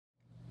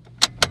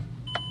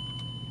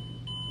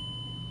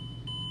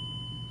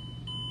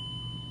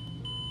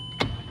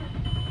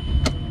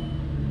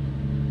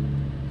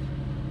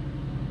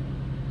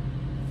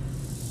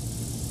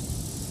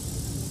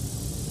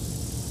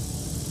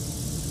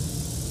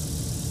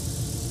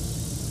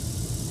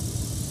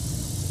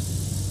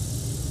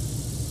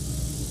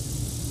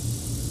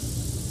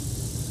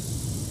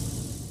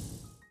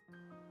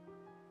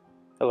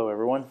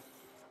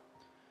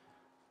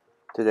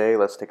Today,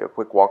 let's take a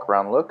quick walk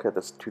around look at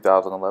this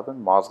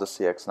 2011 Mazda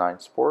CX-9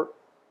 Sport.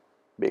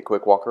 Be a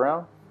quick walk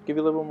around, give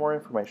you a little more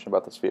information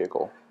about this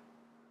vehicle.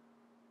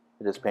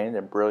 It is painted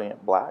in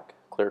brilliant black,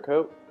 clear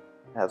coat.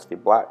 It has the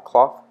black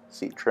cloth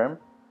seat trim.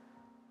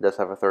 It does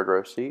have a third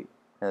row seat,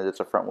 and it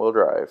is a front wheel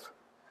drive.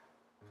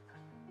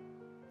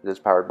 It is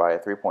powered by a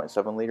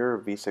 3.7 liter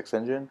V6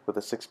 engine with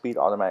a 6-speed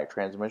automatic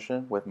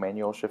transmission with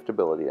manual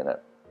shiftability in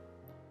it.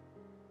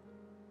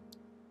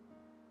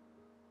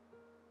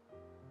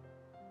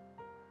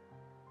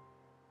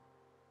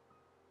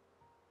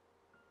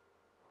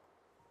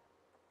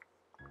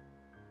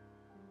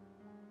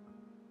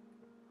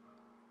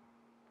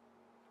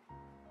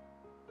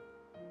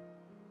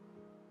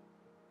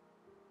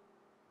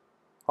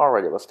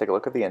 Alrighty, let's take a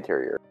look at the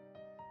interior.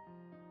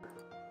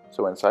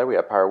 So inside we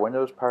have power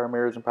windows, power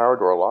mirrors, and power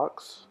door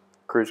locks,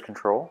 cruise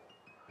control,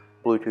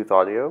 Bluetooth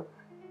audio,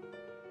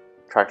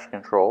 traction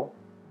control,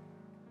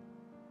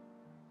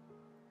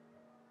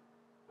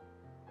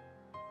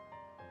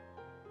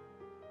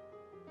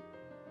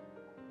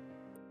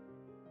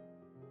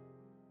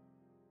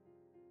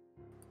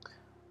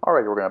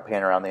 Alright, we're going to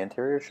pan around the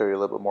interior, show you a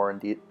little bit more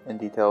in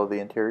detail of the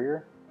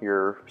interior,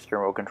 your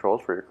steering wheel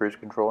controls for your cruise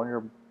control and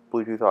your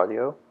Bluetooth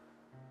audio.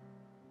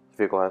 This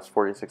vehicle has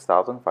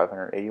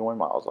 46,581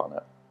 miles on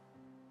it.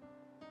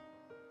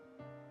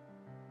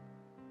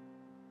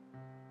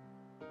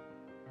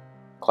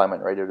 Climate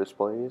and radio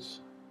displays,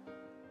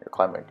 your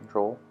climate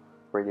control,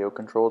 radio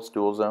control, it's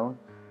dual zone.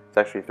 It's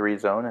actually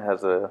 3-zone, it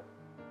has the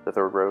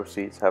third row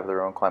seats have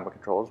their own climate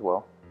control as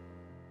well.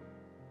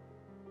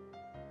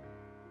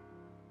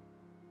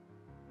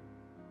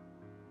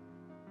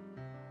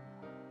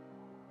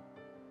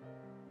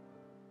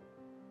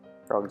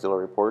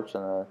 Auxiliary ports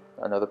and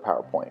another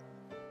power point.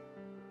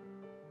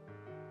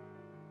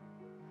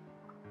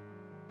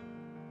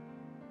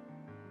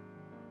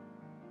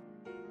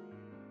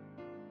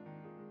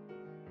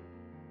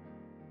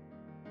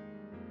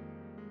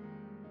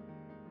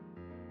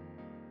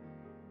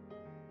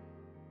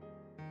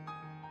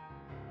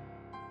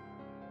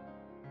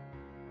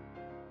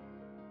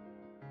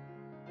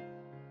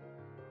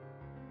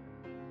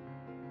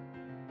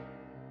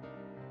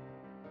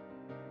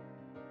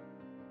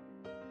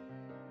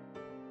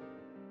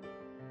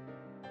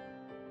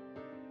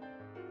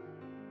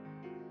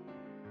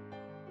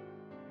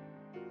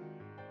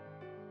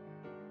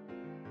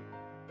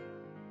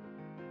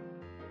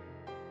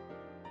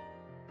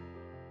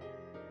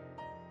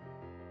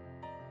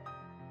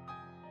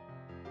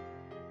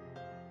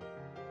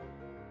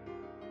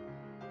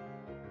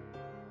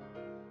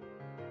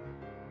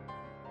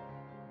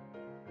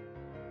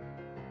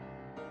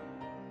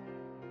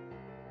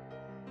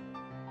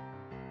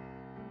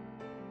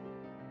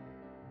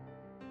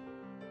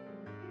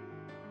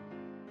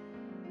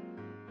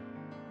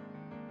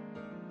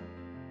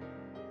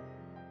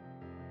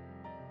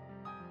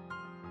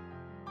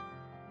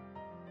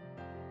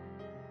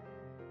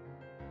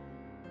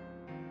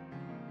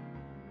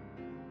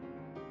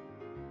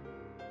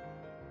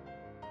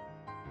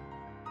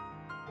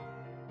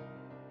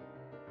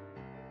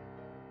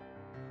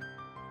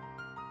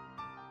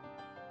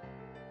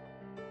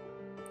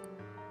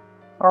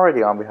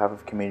 Alrighty, on behalf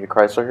of Community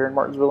Chrysler here in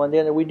Martinsville,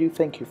 Indiana, we do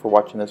thank you for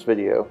watching this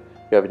video.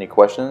 If you have any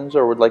questions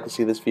or would like to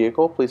see this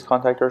vehicle, please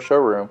contact our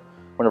showroom.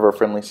 One of our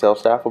friendly sales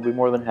staff will be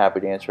more than happy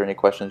to answer any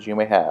questions you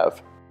may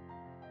have.